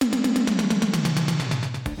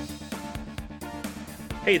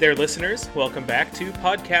Hey there, listeners. Welcome back to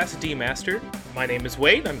Podcast Demastered. My name is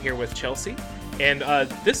Wade. I'm here with Chelsea. And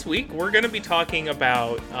this week, we're going to be talking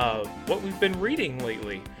about what we've been reading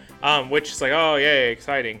lately, which is like, oh, yay,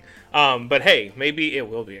 exciting. But hey, maybe it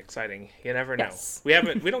will be exciting. You never know. Yes. We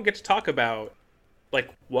don't get to talk about like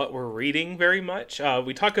what we're reading very much.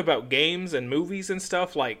 We talk about games and movies and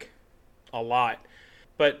stuff like a lot.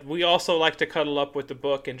 But we also like to cuddle up with the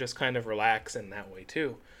book and just kind of relax in that way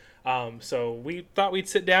too. So we thought we'd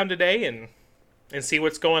sit down today and see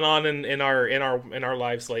what's going on in our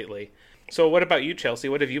lives lately. So what about you, Chelsea?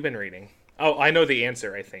 What have you been reading? Oh, I know the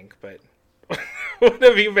answer, I think, but what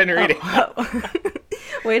have you been reading? Oh.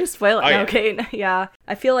 Way to spoil it. Oh, No, yeah. okay, yeah.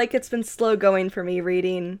 I feel like it's been slow going for me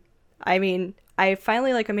reading. I mean, I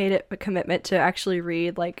finally made it a commitment to actually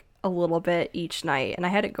read a little bit each night, and I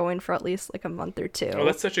had it going for at least a month or two. Oh,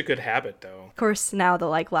 that's such a good habit, though. Of course, now the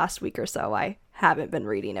last week or so, I haven't been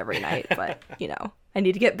reading every night, but I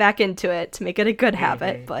need to get back into it to make it a good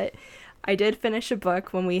habit. Mm-hmm. But I did finish a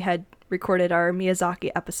book when we had recorded our Miyazaki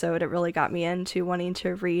episode. It really got me into wanting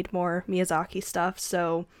to read more Miyazaki stuff.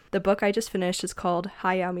 So the book I just finished is called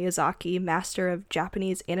Hayao Miyazaki, Master of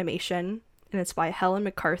Japanese Animation, and it's by Helen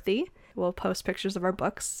McCarthy. We'll post pictures of our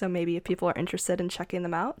books, so maybe if people are interested in checking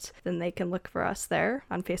them out, then they can look for us there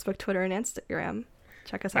on Facebook, Twitter, and Instagram.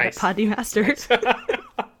 Check us out at Pod Demastered.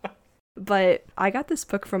 But I got this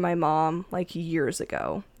book from my mom years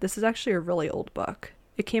ago. This is actually a really old book.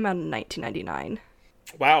 It came out in 1999.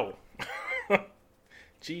 Wow.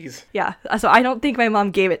 Jeez. Yeah, so I don't think my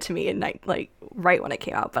mom gave it to me right when it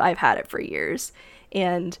came out, but I've had it for years.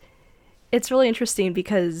 And it's really interesting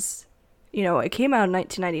because, it came out in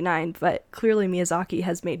 1999, but clearly Miyazaki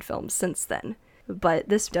has made films since then. But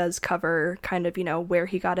this does cover kind of, where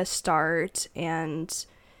he got his start and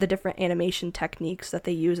the different animation techniques that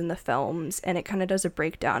they use in the films, and it kind of does a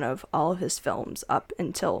breakdown of all of his films up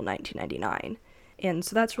until 1999. And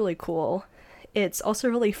so that's really cool. It's also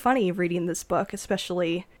really funny reading this book,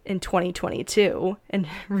 especially in 2022, and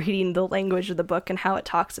reading the language of the book and how it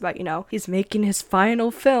talks about, he's making his final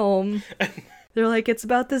film. They're like, it's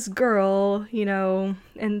about this girl,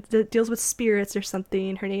 and it deals with spirits or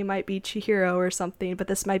something. Her name might be Chihiro or something, but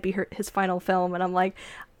this might be his final film. And I'm like,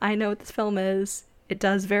 I know what this film is. It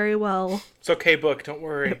does very well. It's okay, book. Don't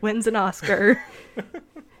worry. It wins an Oscar.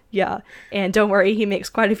 Yeah. And don't worry, he makes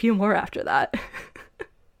quite a few more after that.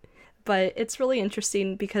 But it's really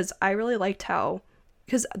interesting because I really liked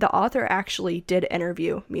because the author actually did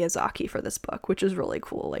interview Miyazaki for this book, which is really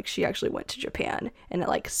cool. She actually went to Japan and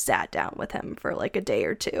sat down with him for a day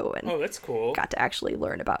or two and Oh, that's cool. got to actually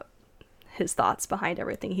learn about his thoughts behind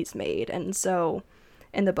everything he's made. And so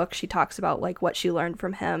in the book, she talks about what she learned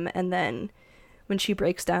from him, and then when she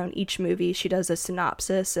breaks down each movie, she does a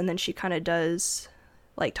synopsis, and then she kind of does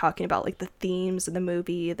talking about the themes of the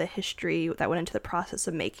movie, the history that went into the process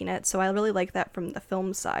of making it. So I really like that from the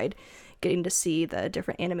film side, getting to see the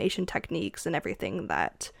different animation techniques and everything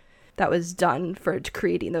that was done for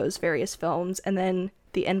creating those various films. And then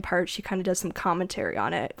the end part, she kind of does some commentary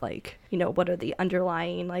on it, what are the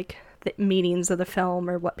underlying the meanings of the film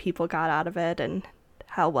or what people got out of it and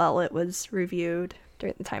how well it was reviewed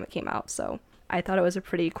during the time it came out. So I thought it was a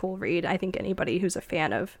pretty cool read. I think anybody who's a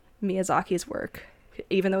fan of Miyazaki's work,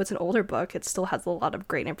 even though it's an older book, it still has a lot of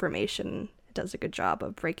great information. It does a good job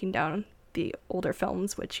of breaking down the older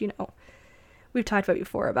films, which, we've talked about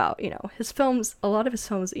before about, his films, a lot of his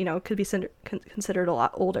films, could be considered a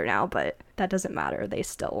lot older now, but that doesn't matter. They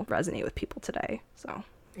still resonate with people today, so.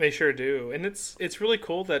 They sure do. And it's really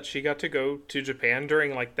cool that she got to go to Japan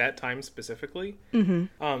during that time specifically.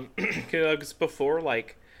 Mm-hmm. Because before,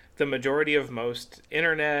 the majority of most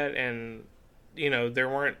internet and, there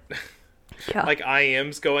weren't Yeah.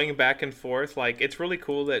 IMs going back and forth. It's really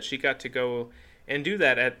cool that she got to go and do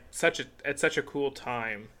that at such a cool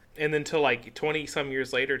time. And then to 20 some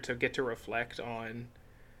years later to get to reflect on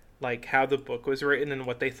how the book was written and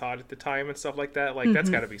what they thought at the time and stuff like that. That's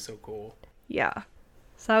got to be so cool. Yeah.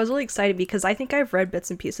 So I was really excited because I think I've read bits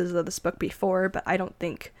and pieces of this book before, but I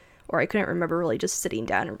couldn't remember really just sitting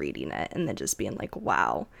down and reading it and then just being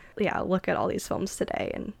wow, yeah, look at all these films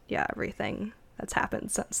today and yeah, everything that's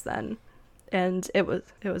happened since then. And it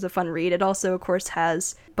was a fun read. It also, of course,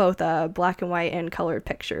 has both black and white and colored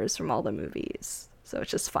pictures from all the movies. So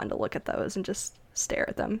it's just fun to look at those and just stare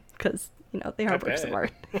at them because, they are works of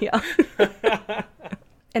art. Yeah.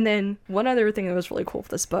 And then one other thing that was really cool with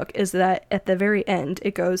this book is that at the very end,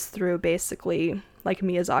 it goes through basically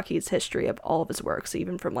Miyazaki's history of all of his works,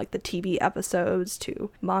 even from the TV episodes to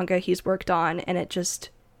manga he's worked on, and it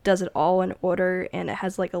just does it all in order, and it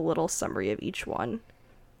has a little summary of each one.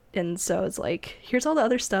 And so it's like, here's all the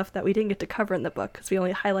other stuff that we didn't get to cover in the book because we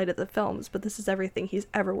only highlighted the films, but this is everything he's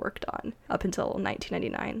ever worked on up until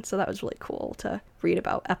 1999. So that was really cool to read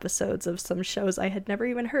about episodes of some shows I had never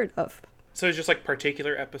even heard of. So it's just like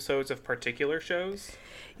particular episodes of particular shows?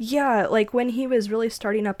 Yeah, like when he was really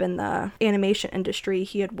starting up in the animation industry,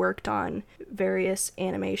 he had worked on various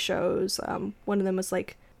anime shows. One of them was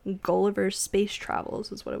like Gulliver's Space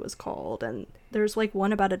Travels is what it was called, and there's like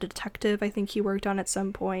one about a detective I think he worked on at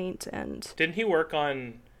some point. And didn't he work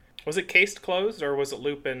on, was it Case Closed or was it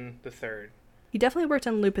Lupin the Third? He definitely worked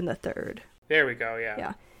on Lupin the Third. There we go.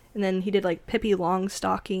 Yeah. And then he did like Pippi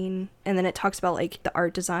Longstocking, and then it talks about like the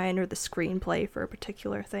art design or the screenplay for a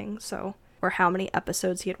particular thing, so, or how many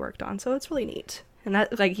episodes he had worked on. So it's really neat. And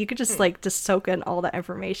that, like, you could just like just soak in all that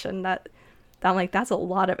information. That I'm like, that's a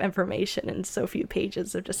lot of information in so few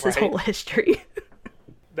pages of just his whole history.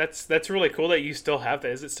 That's really cool that you still have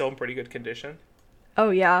that. Is it still in pretty good condition? Oh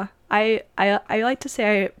yeah, I like to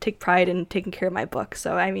say I take pride in taking care of my book.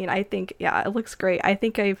 So I mean, I think it looks great. I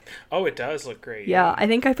think I've. Oh, it does look great. Yeah, I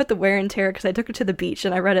think I put the wear and tear because I took it to the beach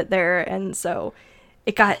and I read it there, and so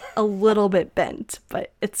it got a little bit bent,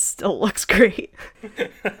 but it still looks great.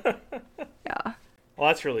 Yeah. Well,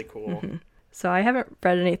 that's really cool. Mm-hmm. So I haven't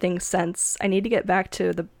read anything since. I need to get back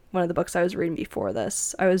to one of the books I was reading before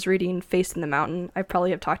this. I was reading Facing the Mountain. I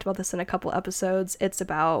probably have talked about this in a couple episodes. It's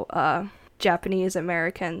about Japanese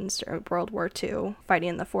Americans during World War II fighting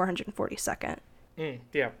in the 442nd.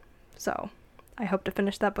 Yeah. So I hope to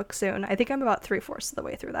finish that book soon. I think I'm about 3/4 of the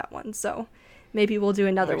way through that one. So maybe we'll do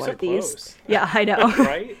another one of these. Yeah, I know.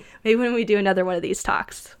 Right? Maybe when we do another one of these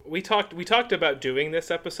talks. We talked about doing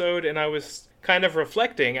this episode, and I was kind of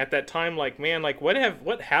reflecting at that time, like, man, like what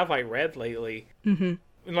have I read lately? Mm-hmm.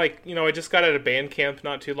 And like, I just got out of band camp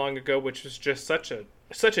not too long ago, which was just such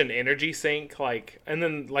an energy sink. Like, and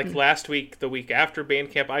then like last week, the week after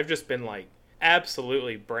band camp, I've just been like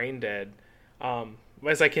absolutely brain dead.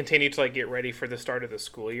 As I continue to like get ready for the start of the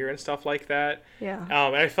school year and stuff like that. Yeah.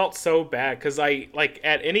 And I felt so bad because I like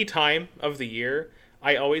at any time of the year,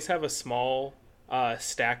 I always have a small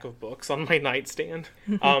stack of books on my nightstand.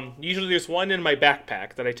 Usually there's one in my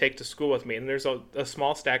backpack that I take to school with me, and there's a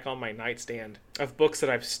small stack on my nightstand of books that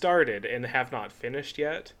I've started and have not finished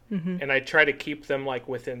yet. Mm-hmm. And I try to keep them like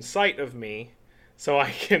within sight of me so I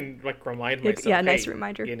can like remind myself, yeah, nice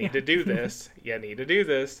reminder. You need to do this. You need to do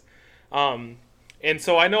this. And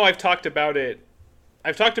so I know I've talked about it.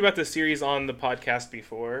 I've talked about this series on the podcast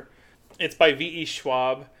before. It's by V.E.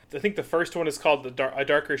 Schwab. I think the first one is called A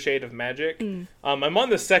Darker Shade of Magic. I'm on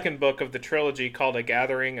the second book of the trilogy called A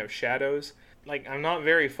Gathering of Shadows. Like, I'm not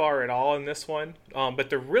very far at all in this one, but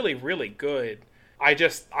they're really, really good. I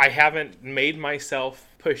haven't made myself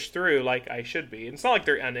push through like I should be. It's not like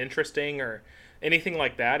they're uninteresting or anything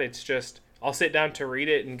like that. It's just I'll sit down to read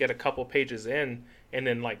it and get a couple pages in, and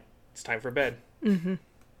then like it's time for bed. Mm-hmm.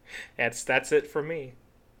 That's it for me.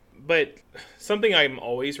 But something I'm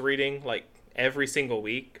always reading like every single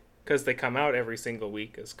week, because they come out every single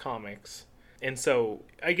week, is comics. And so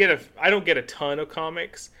I don't get a ton of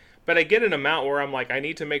comics, but I get an amount where I'm like, I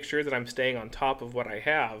need to make sure that I'm staying on top of what I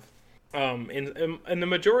have. And the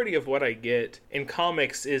majority of what I get in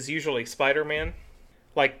comics is usually Spider-Man,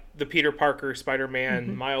 like the Peter Parker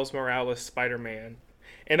Spider-Man, Miles Morales Spider-Man.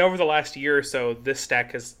 And over the last year or so, this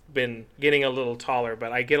stack has been getting a little taller,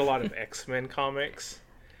 but I get a lot of X-Men comics.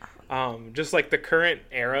 Just like the current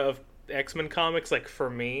era of X-Men comics, like for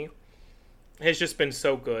me, has just been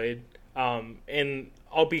so good. And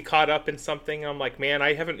I'll be caught up in something. I'm like, man,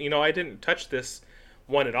 I didn't touch this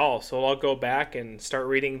one at all. So I'll go back and start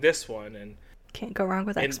reading this one. And can't go wrong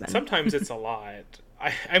with X-Men. And sometimes it's a lot.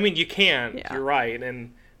 I mean, you can. Yeah. You're right.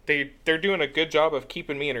 And they're doing a good job of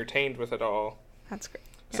keeping me entertained with it all. That's great.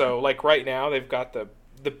 Yeah. So like right now, they've got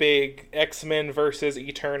the big X-Men versus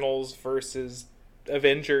Eternals versus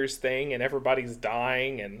Avengers thing, and everybody's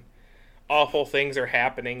dying and awful things are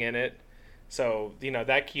happening in it. So,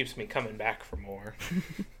 that keeps me coming back for more.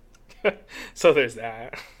 So there's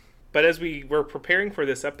that. But as we were preparing for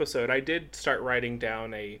this episode, I did start writing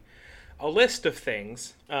down a list of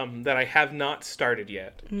things that I have not started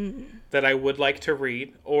yet, that I would like to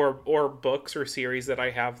read, or books or series that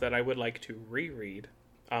I have that I would like to reread.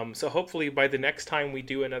 So hopefully by the next time we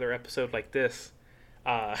do another episode like this,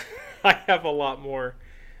 I have a lot more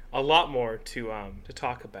to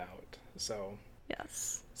talk about. So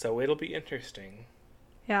yes. So it'll be interesting.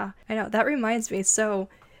 Yeah, I know. That reminds me. So,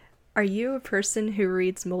 are you a person who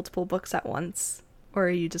reads multiple books at once, or are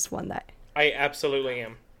you just one that? I absolutely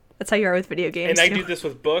am. That's how you are with video games. And I do this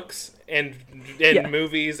with books and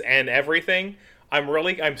movies and everything.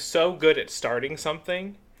 I'm so good at starting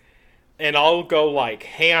something, and I'll go like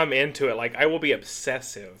ham into it. Like I will be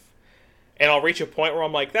obsessive, and I'll reach a point where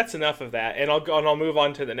I'm like, that's enough of that, and I'll move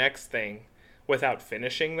on to the next thing without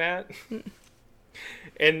finishing that.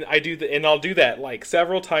 And I'll do that like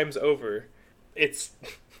several times over. It's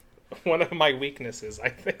one of my weaknesses, I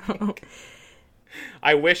think.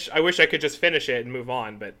 I wish I could just finish it and move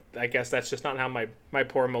on, but I guess that's just not how my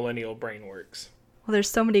poor millennial brain works. Well, there's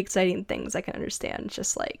so many exciting things I can understand.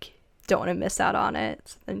 Just like don't want to miss out on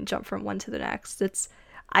it and jump from one to the next.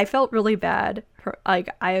 I felt really bad.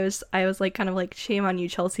 Like I was like kind of like shame on you,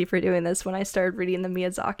 Chelsea, for doing this when I started reading the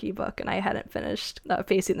Miyazaki book and I hadn't finished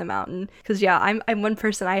Facing the Mountain. Because yeah, I'm one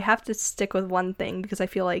person. I have to stick with one thing because I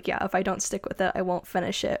feel like if I don't stick with it, I won't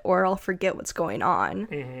finish it or I'll forget what's going on.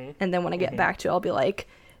 Mm-hmm. And then when I get back to it, I'll be like,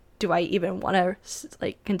 do I even want to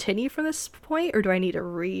like continue from this point or do I need to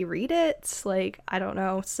reread it? Like, I don't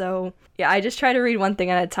know. So yeah, I just try to read one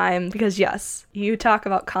thing at a time because yes, you talk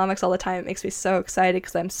about comics all the time. It makes me so excited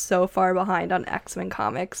because I'm so far behind on X-Men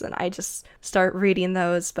comics and I just start reading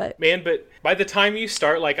those. But by the time you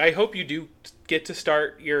start, like, I hope you do get to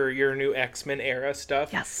start your new X-Men era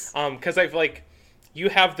stuff. Yes. Because I've like, you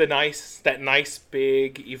have that nice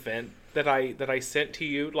big event that I sent to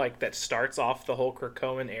you, like, that starts off the whole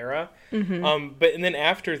Krakoan era. Mm-hmm. And then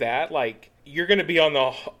after that, like, you're going to be on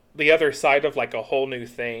the other side of, like, a whole new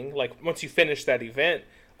thing. Like, once you finish that event,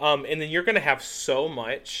 and then you're going to have so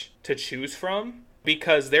much to choose from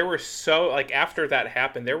because there were after that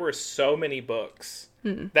happened, there were so many books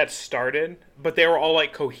that started, but they were all,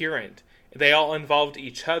 like, coherent. They all involved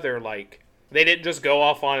each other, like, they didn't just go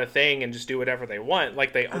off on a thing and just do whatever they want.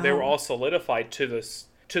 Like, they were all solidified to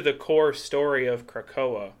the core story of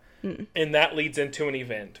Krakoa. And that leads into an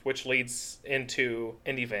event, which leads into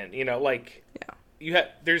an event. You know, like, yeah.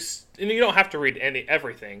 And you don't have to read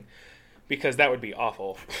everything because that would be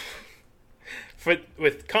awful.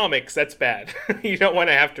 With comics, that's bad. You don't want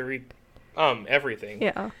to have to read everything.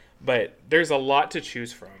 Yeah. But there's a lot to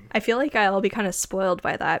choose from. I feel like I'll be kind of spoiled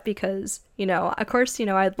by that because, of course,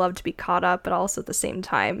 I'd love to be caught up, but also at the same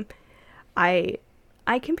time, I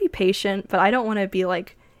can be patient, but I don't want to be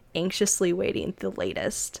like anxiously waiting the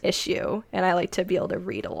latest issue, and I like to be able to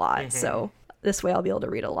read a lot. Mm-hmm. So this way I'll be able to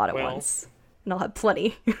read a lot at once, and I'll have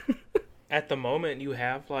plenty. At the moment, you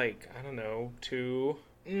have like, I don't know,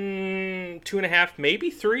 2.5,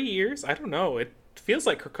 maybe 3 years. I don't know. It feels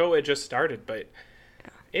like Krakoa just started, but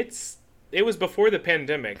it was before the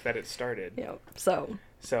pandemic that it started. Yeah. So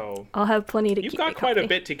I'll have plenty to. You've got quite a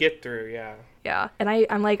bit to get through, yeah. Yeah, and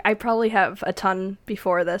I'm like, I probably have a ton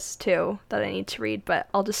before this too that I need to read, but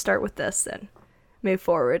I'll just start with this and move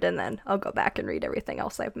forward, and then I'll go back and read everything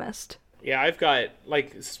else I've missed. Yeah, I've got,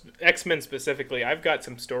 like, X-Men specifically, I've got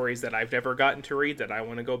some stories that I've never gotten to read that I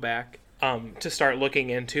want to go back to start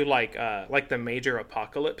looking into, like the major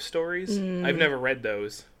apocalypse stories. I've never read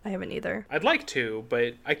those. I haven't either. I'd like to,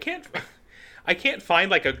 but I can't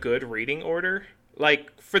find, like, a good reading order.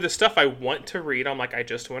 Like, for the stuff I want to read, I'm like, I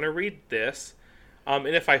just want to read this. And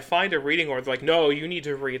if I find a reading order, like, no, you need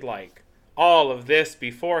to read, like, all of this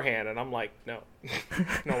beforehand. And I'm like, no.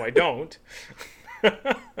 No, I don't.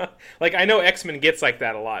 Like, I know X-Men gets like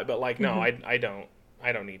that a lot, but, like, no, I don't.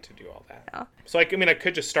 I don't need to do all that. Yeah. So, I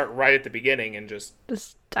could just start right at the beginning and just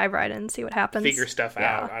dive right in and see what happens. Figure stuff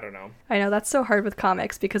out. I don't know. I know, that's so hard with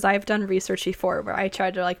comics because I've done research before where I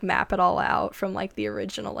tried to, like, map it all out from, like, the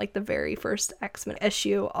original, like, the very first X-Men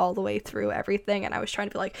issue all the way through everything. And I was trying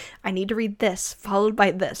to be like, I need to read this, followed by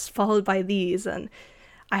these. And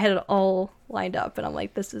I had it all lined up. And I'm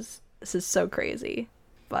like, this is so crazy.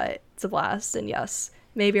 But it's a blast. And yes,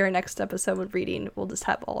 maybe our next episode with reading, we'll just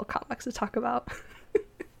have all comics to talk about.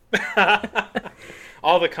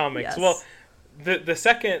 All the comics. Yes. Well, the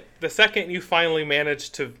second you finally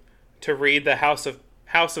manage to read the House of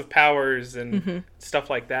Powers and stuff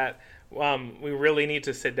like that, we really need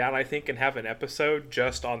to sit down, I think, and have an episode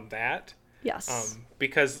just on that. Yes.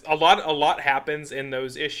 Because a lot happens in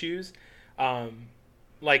those issues.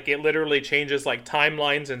 Like, it literally changes, like,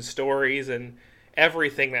 timelines and stories and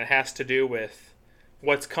everything that has to do with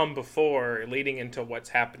what's come before leading into what's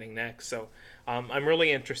happening next. So I'm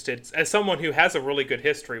really interested, as someone who has a really good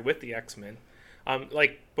history with the X-Men.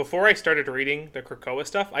 Like, before I started reading the Krakoa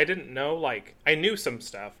stuff, I didn't know, like, I knew some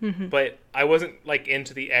stuff, but I wasn't, like,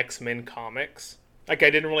 into the X-Men comics. Like, I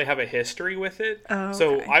didn't really have a history with it. Oh, okay.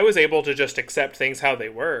 So I was able to just accept things how they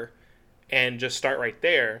were and just start right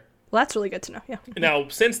there. Well, that's really good to know, yeah. Now,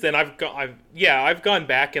 since then, I've gone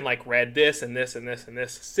back and, like, read this and this and this and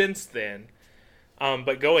this since then.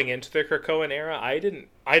 But going into the Krakoan era, I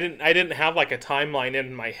didn't have, like, a timeline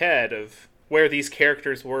in my head of where these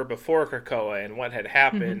characters were before Krakoa and what had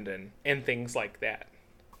happened and things like that.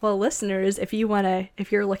 Well, listeners, if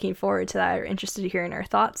you're looking forward to that or interested in hearing our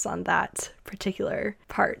thoughts on that particular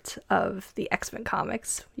part of the X-Men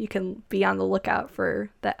comics, you can be on the lookout for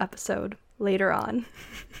that episode later on.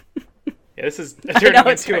 Yeah, this is turning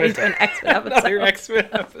into an X-Men episode. Another X-Men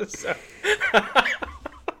episode.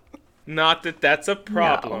 Not that that's a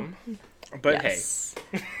problem, but yes.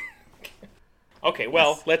 Hey. Okay,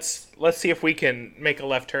 well, let's see if we can make a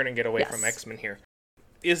left turn and get away from X-Men here.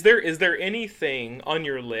 Is there anything on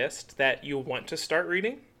your list that you want to start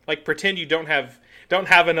reading? Like, pretend you don't have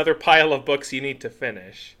another pile of books you need to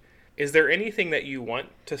finish. Is there anything that you want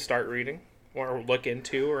to start reading or look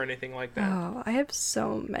into or anything like that? Oh, I have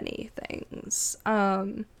so many things.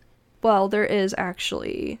 Well, there is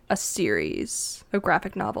actually a series of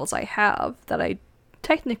graphic novels I have that I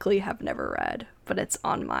technically have never read, but it's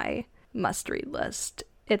on my must-read list.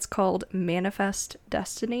 It's called Manifest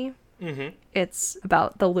Destiny. Mm-hmm. It's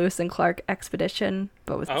about the Lewis and Clark expedition,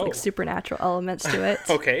 but with like supernatural elements to it.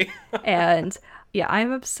 Okay. And yeah,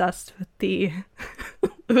 I'm obsessed with the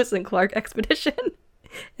Lewis and Clark expedition.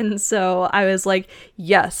 And so I was like,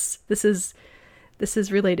 yes, this is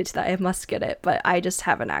related to that. I must get it. But I just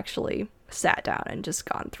haven't actually sat down and just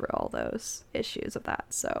gone through all those issues of that.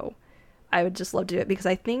 So I would just love to do it because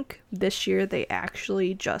I think this year they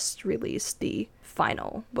actually just released the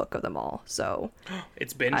final book of them all. So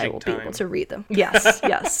it's binging I will time. be able to read them. Yes,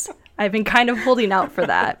 yes. I've been kind of holding out for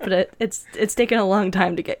that, but it's taken a long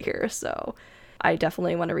time to get here. So I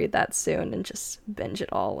definitely want to read that soon and just binge it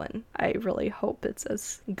all. And I really hope it's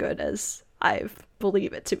as good as I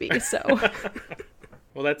believe it to be. So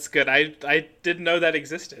well, that's good. I didn't know that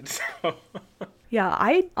existed. So. Yeah,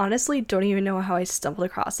 I honestly don't even know how I stumbled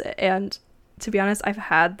across it. And to be honest, I've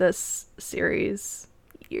had this series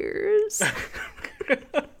years.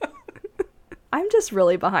 I'm just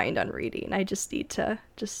really behind on reading. I just need to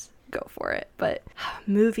just go for it. But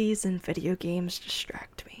movies and video games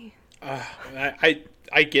distract me. I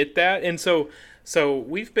get that. And so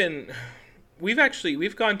we've gone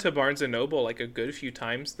to Barnes and Noble like a good few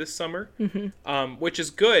times this summer, which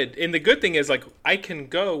is good. And the good thing is like I can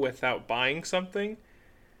go without buying something.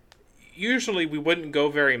 Usually we wouldn't go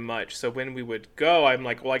very much. So when we would go, I'm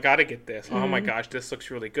like, well, I got to get this. Oh my gosh, this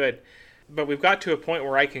looks really good. But we've got to a point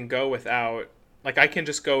where I can go without, like I can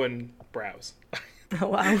just go and browse. Oh,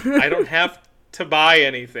 wow. I don't have to buy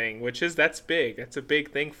anything, that's big. That's a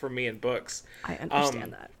big thing for me in books. I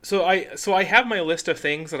understand that. So I have my list of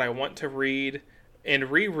things that I want to read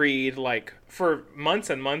and reread like for months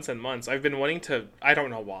and months and months. I've been wanting to, I don't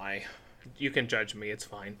know why. You can judge me, it's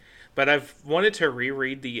fine. But I've wanted to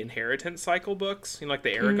reread the Inheritance Cycle books, like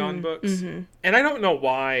the Eragon books. Mm-hmm. And I don't know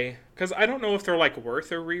why, because I don't know if they're like worth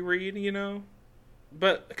a reread,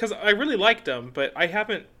 But because I really liked them, but I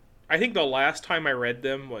think the last time I read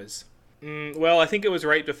them was I think it was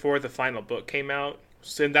right before the final book came out.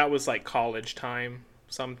 So that was like college time,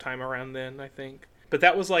 sometime around then, I think. But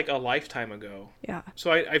that was like a lifetime ago. Yeah.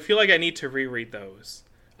 So I feel like I need to reread those.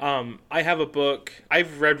 I have a book.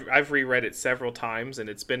 I've reread it several times, and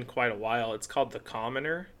it's been quite a while. It's called The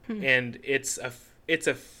Commoner, and it's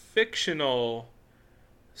a fictional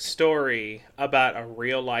story about a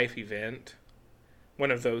real life event. One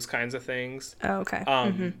of those kinds of things. Oh,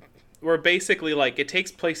 okay. Where basically, like, it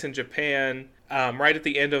takes place in Japan, right at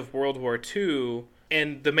the end of World War II,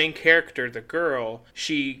 and the main character, the girl,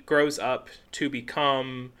 she grows up to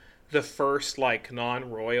become the first, like,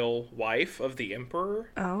 non-royal wife of the emperor.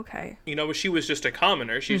 Oh, okay. She was just a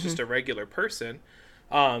commoner. She was just a regular person.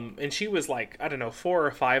 And she was, like, I don't know, 4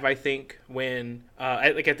 or 5, I think, when,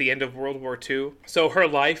 at the end of World War II. So her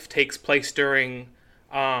life takes place during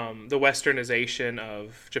the westernization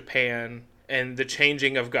of Japan and the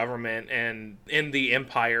changing of government and in the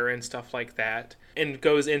empire and stuff like that, and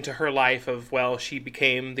goes into her life of, she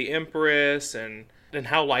became the empress and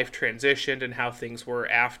how life transitioned and how things were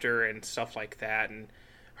after and stuff like that, and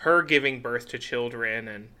her giving birth to children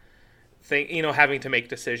and having to make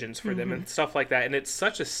decisions for them and stuff like that. And it's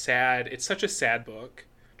such a sad book,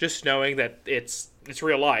 just knowing that it's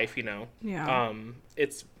real life, Yeah.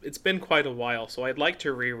 It's been quite a while, so I'd like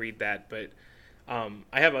to reread that, but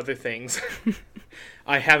I have other things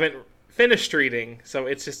I haven't finished reading, so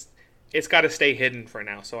it's got to stay hidden for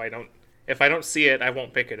now. So if I don't see it, I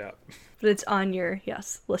won't pick it up. But it's on your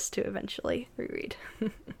list to eventually reread.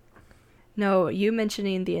 No, you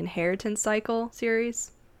mentioning the Inheritance Cycle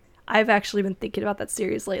series, I've actually been thinking about that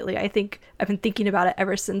series lately. I think I've been thinking about it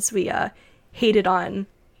ever since we hated on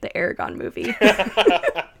the Eragon movie.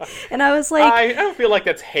 And I was like, I don't feel like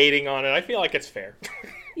that's hating on it. I feel like it's fair.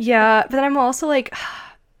 Yeah, but then I'm also like,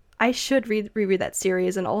 I should reread that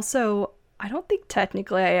series. And also, I don't think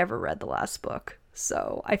technically I ever read the last book.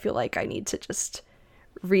 So I feel like I need to just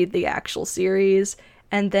read the actual series,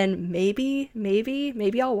 and then maybe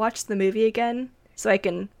I'll watch the movie again so I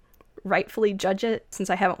can rightfully judge it, since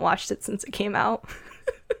I haven't watched it since it came out.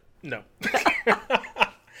 No.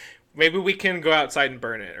 Maybe we can go outside and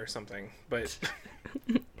burn it or something, but...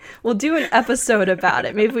 We'll do an episode about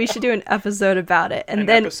it. Maybe we should do an episode about it. And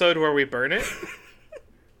then... episode where we burn it?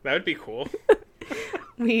 That would be cool.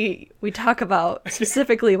 We talk about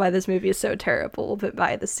specifically why this movie is so terrible, but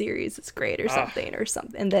by the series it's great or something,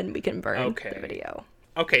 and then we can burn the video.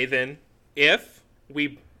 Okay, then, if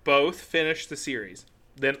we both finish the series,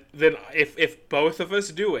 then if both of us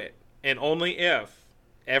do it, and only if,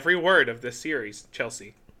 every word of this series,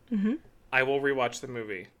 Chelsea, I will rewatch the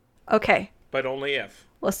movie. Okay. But only if.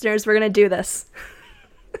 Listeners, we're gonna do this.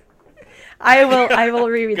 I will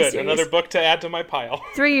reread the Good, series. another book to add to my pile.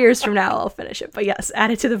 3 years from now I'll finish it, but yes,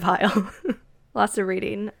 add it to the pile. Lots of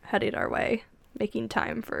reading headed our way. Making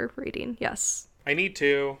time for reading, yes. I need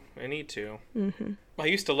to. Mm-hmm. I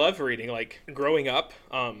used to love reading, like, growing up.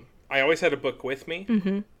 I always had a book with me.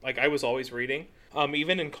 Mm-hmm. Like, I was always reading,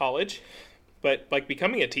 even in college. But, like,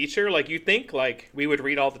 becoming a teacher, like, you think, like, we would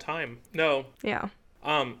read all the time. No. Yeah.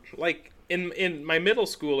 Like, in my middle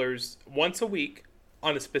schoolers, once a week,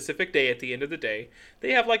 on a specific day at the end of the day,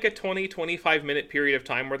 they have, like, a 20-25 minute period of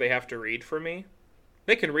time where they have to read for me.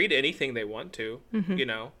 They can read anything they want to, you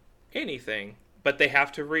know, anything. But they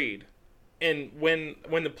have to read. And when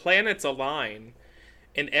the planets align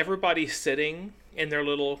and everybody's sitting in their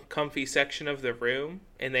little comfy section of the room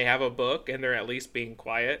and they have a book and they're at least being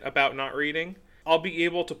quiet about not reading, I'll be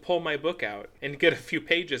able to pull my book out and get a few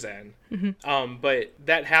pages in. But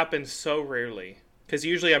that happens so rarely, because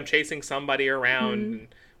usually I'm chasing somebody around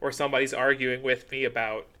or somebody's arguing with me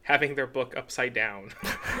about having their book upside down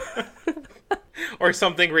or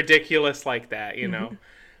something ridiculous like that, you know.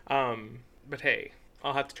 But hey,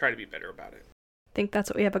 I'll have to try to be better about it. I think that's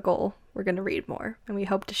what we have a goal. We're going to read more, and we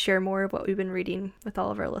hope to share more of what we've been reading with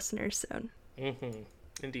all of our listeners soon.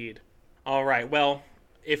 Indeed. All right. Well,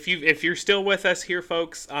 if you're still with us here,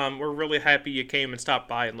 folks, we're really happy you came and stopped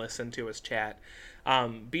by and listened to us chat.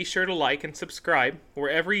 Be sure to like and subscribe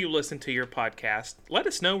wherever you listen to your podcast. Let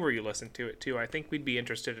us know where you listen to it, too. I think we'd be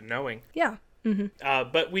interested in knowing. Yeah.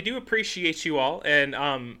 But we do appreciate you all. And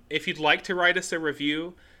if you'd like to write us a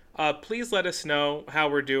review, please let us know how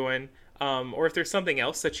we're doing. Or if there's something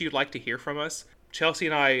else that you'd like to hear from us. Chelsea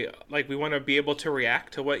and I, like, we want to be able to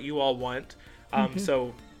react to what you all want.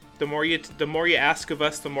 So the more you ask of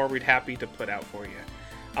us, the more we'd happy to put out for you.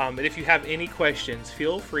 And if you have any questions,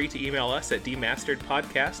 feel free to email us at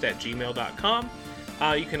demasteredpodcast@gmail.com.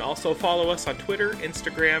 You can also follow us on Twitter,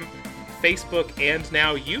 Instagram, Facebook, and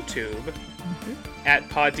now YouTube at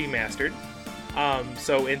Pod Demastered.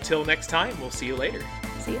 So until next time, we'll see you later.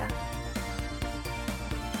 See ya.